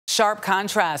Sharp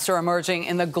contrasts are emerging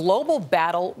in the global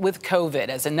battle with COVID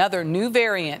as another new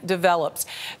variant develops.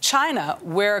 China,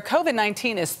 where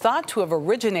COVID-19 is thought to have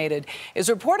originated, is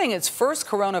reporting its first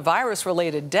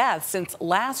coronavirus-related death since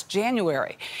last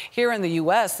January. Here in the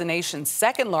U.S., the nation's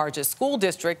second largest school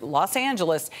district, Los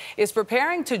Angeles, is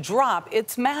preparing to drop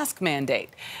its mask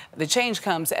mandate. The change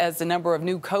comes as the number of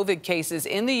new COVID cases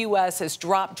in the U.S. has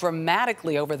dropped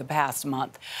dramatically over the past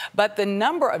month. But the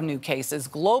number of new cases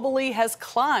globally has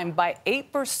climbed by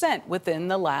 8% within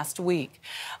the last week.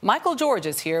 Michael George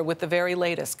is here with the very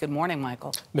latest. Good morning,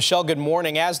 Michael. Michelle, good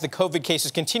morning. As the COVID cases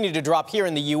continue to drop here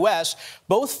in the U.S.,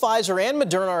 both Pfizer and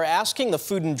Moderna are asking the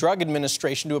Food and Drug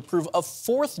Administration to approve a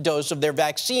fourth dose of their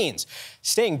vaccines.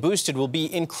 Staying boosted will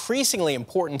be increasingly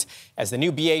important as the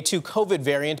new BA.2 COVID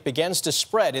variant begins to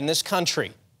spread in this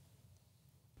country.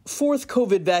 Fourth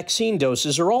COVID vaccine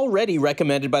doses are already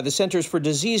recommended by the Centers for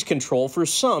Disease Control for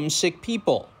some sick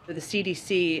people. The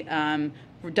CDC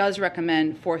does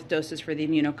recommend fourth doses for the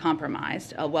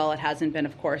immunocompromised. While it hasn't been,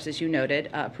 of course, as you noted,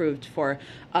 approved for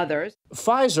others.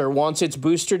 Pfizer wants its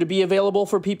booster to be available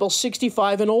for people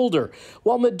 65 and older,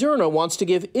 while Moderna wants to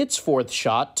give its fourth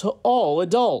shot to all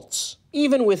adults.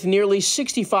 Even with nearly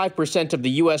 65% of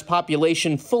the U.S.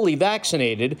 population fully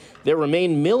vaccinated, there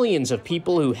remain millions of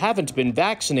people who haven't been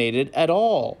vaccinated at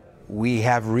all. We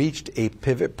have reached a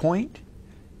pivot point.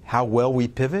 How well we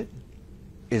pivot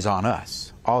is on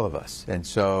us, all of us. And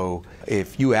so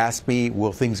if you ask me,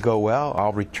 will things go well?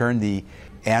 I'll return the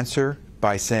answer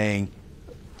by saying,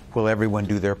 will everyone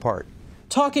do their part?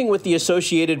 Talking with the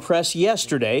Associated Press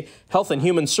yesterday, Health and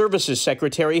Human Services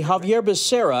Secretary Javier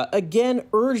Becerra again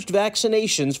urged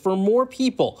vaccinations for more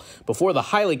people before the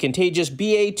highly contagious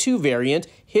BA.2 variant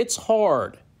hits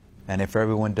hard. And if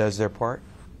everyone does their part,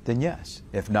 then yes.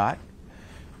 If not,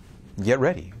 get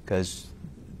ready, because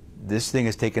this thing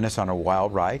has taken us on a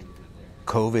wild ride.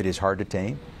 COVID is hard to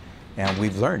tame, and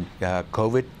we've learned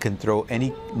COVID can throw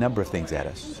any number of things at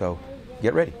us, so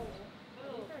get ready.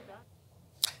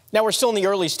 Now, we're still in the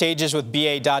early stages with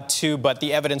BA.2, but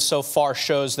the evidence so far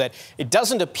shows that it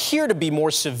doesn't appear to be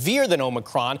more severe than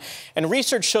Omicron, and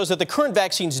research shows that the current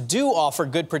vaccines do offer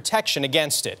good protection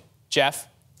against it. Jeff?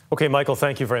 Okay, Michael,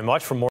 thank you very much. For more